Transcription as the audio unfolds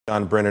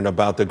on Brennan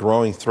about the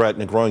growing threat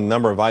and the growing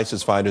number of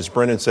ISIS fighters.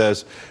 Brennan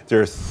says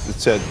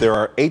there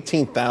are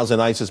 18,000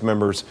 ISIS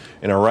members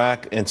in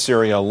Iraq and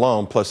Syria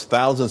alone, plus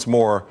thousands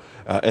more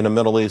in the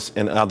Middle East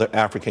and other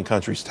African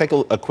countries. Take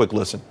a quick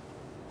listen.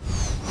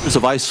 Numbers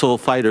of ISIL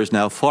fighters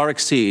now far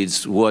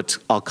exceeds what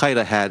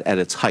al-Qaeda had at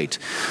its height.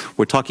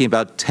 We're talking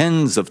about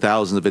tens of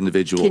thousands of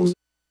individuals.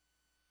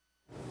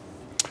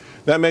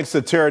 That makes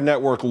the terror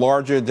network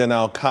larger than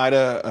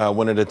al-Qaeda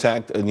when it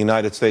attacked the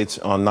United States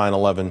on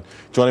 9/11.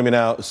 Joining me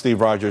now, Steve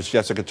Rogers,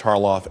 Jessica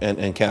Tarloff,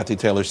 and Kathy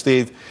Taylor.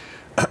 Steve,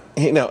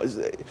 you know,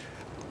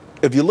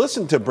 if you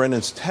listen to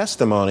Brennan's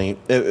testimony,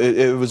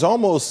 it was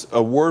almost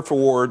a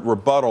word-for-word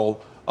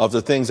rebuttal of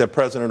the things that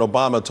President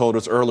Obama told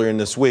us earlier in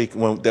this week,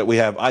 that we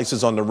have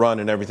ISIS on the run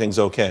and everything's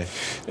okay.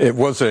 It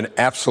was an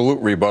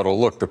absolute rebuttal.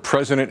 Look, the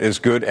president is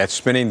good at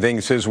spinning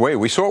things his way.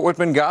 We saw it with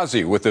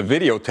Benghazi, with the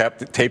video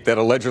tape that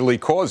allegedly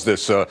caused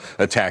this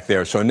attack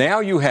there. So now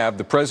you have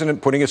the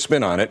president putting a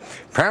spin on it.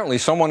 Apparently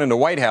someone in the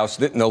White House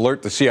didn't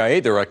alert the CIA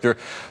director,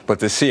 but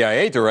the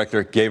CIA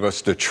director gave us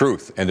the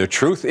truth. And the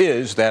truth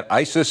is that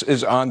ISIS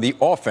is on the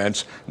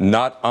offense,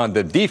 not on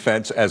the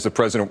defense, as the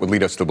president would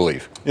lead us to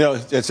believe. You know,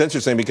 it's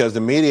interesting because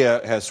the media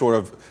has sort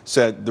of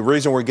said the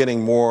reason we're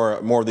getting more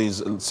of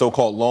these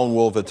so-called lone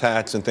wolf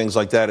attacks and things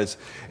like that is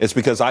it's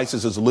because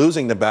ISIS is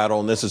losing the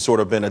battle, and this has sort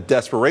of been a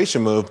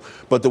desperation move.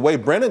 But the way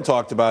Brennan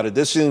talked about it,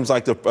 this seems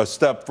like a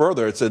step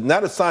further. It's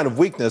not a sign of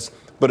weakness,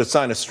 but a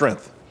sign of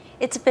strength.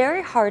 It's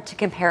very hard to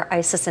compare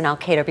ISIS and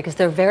al-Qaeda because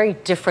they're very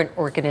different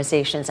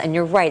organizations. And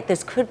you're right,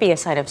 this could be a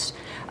sign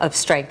of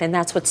strength, and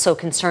that's what's so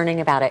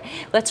concerning about it.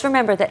 Let's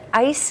remember that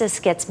ISIS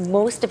gets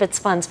most of its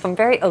funds from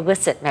very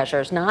illicit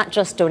measures, not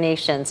just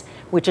donations,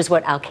 which is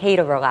what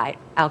al-Qaeda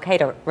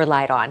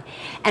relied on.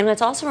 And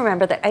let's also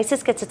remember that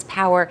ISIS gets its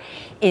power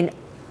in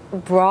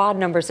broad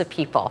numbers of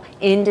people,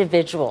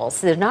 individuals.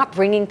 They're not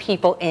bringing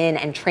people in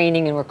and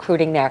training and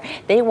recruiting there.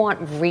 They want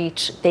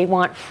reach. They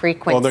want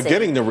frequency. Well, they're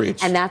getting the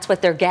reach. And that's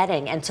what they're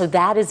getting. And so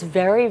that is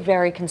very,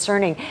 very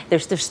concerning. They're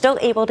still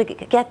able to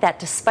get that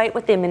despite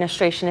what the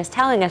administration is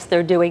telling us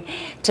they're doing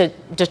to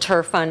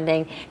deter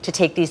funding, to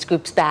take these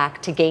groups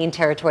back, to gain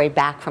territory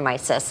back from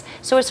ISIS.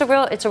 So it's a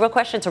real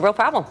question. It's a real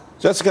problem.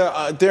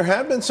 Jessica, there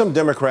have been some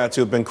Democrats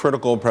who have been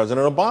critical of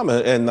President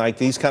Obama, and like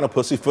he's kind of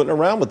pussyfooting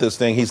around with this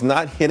thing. He's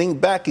not hitting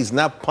back. He's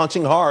not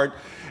punching hard.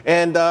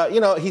 And, you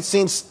know, he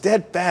seems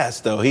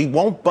steadfast, though. He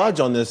won't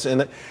budge on this.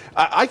 And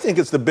I think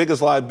it's the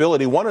biggest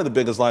liability, one of the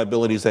biggest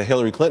liabilities that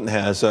Hillary Clinton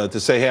has to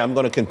say, hey, I'm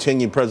going to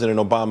continue President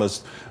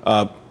Obama's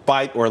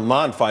fight or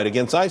non-fight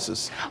against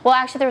ISIS. Well,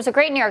 actually, there was a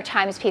great New York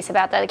Times piece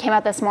about that. It came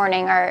out this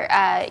morning or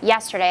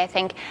yesterday, I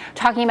think,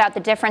 talking about the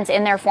difference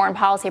in their foreign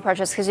policy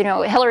approaches. Because, you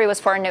know, Hillary was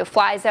for a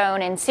no-fly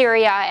zone in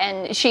Syria,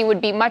 and she would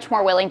be much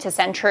more willing to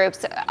send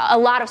troops, a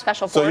lot of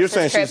special forces. So you're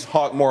saying troops.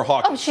 She's more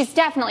hawkish? Oh, she's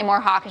definitely more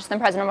hawkish than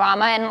President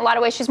Obama, and in a lot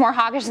of ways she's more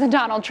hawkish than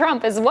Donald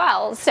Trump as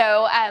well.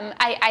 So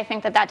I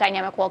think that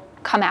dynamic will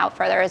come out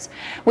further as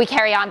we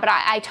carry on. But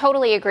I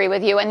totally agree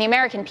with you. And the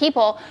American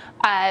people,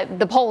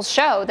 the polls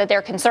show that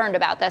they're concerned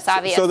about this,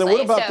 obviously. So then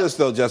what about this,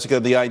 though, Jessica,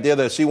 the idea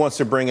that she wants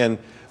to bring in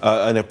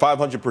a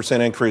 500%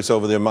 increase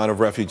over the amount of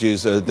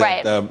refugees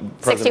right.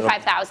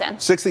 65,000.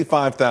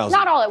 65,000.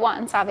 Not all at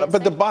once, obviously.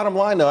 But the bottom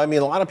line, though, I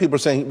mean, a lot of people are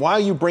saying, why are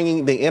you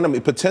bringing the enemy,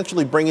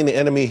 potentially bringing the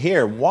enemy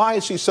here? Why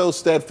is she so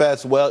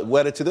steadfast,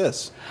 wedded to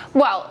this?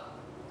 Well,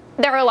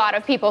 there are a lot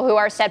of people who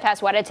are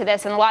steadfast wedded to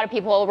this, and a lot of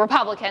people,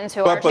 Republicans,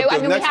 who are too. I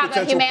mean, we have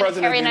a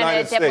humanitarian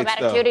and a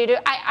diplomatic duty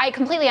to. I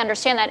completely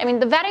understand that. I mean,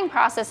 the vetting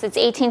process is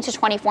 18 to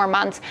 24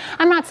 months.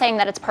 I'm not saying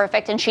that it's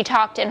perfect, and she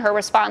talked in her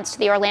response to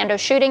the Orlando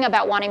shooting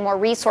about wanting more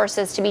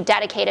resources to be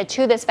dedicated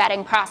to this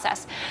vetting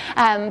process.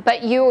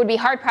 But you would be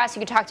hard-pressed.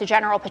 You could talk to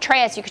General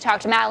Petraeus, you could talk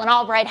to Madeleine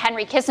Albright,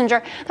 Henry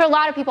Kissinger. There are a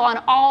lot of people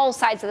on all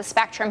sides of the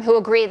spectrum who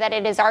agree that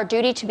it is our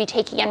duty to be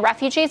taking in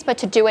refugees, but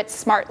to do it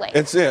smartly.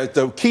 It's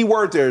the key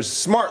word there is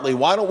smartly.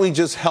 Why don't we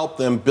just help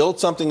them build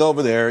something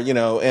over there, you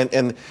know,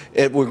 and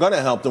if we're going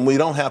to help them, we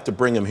don't have to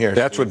bring them here.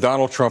 That's what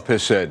Donald Trump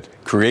has said.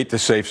 Create the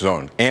safe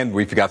zone. And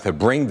we've got to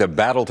bring the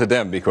battle to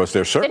them because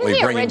they're certainly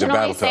bringing the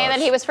battle to us. Didn't he originally say that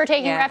he was for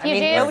taking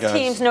refugees? I mean, no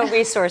teams, no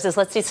resources.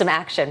 Let's see some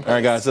action. All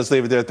right, guys, let's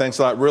leave it there. Thanks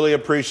a lot. Really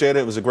appreciate it.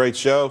 It was a great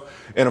show.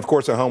 And, of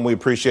course, at home, we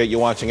appreciate you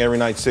watching every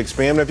night, 6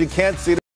 p.m. And if you can't see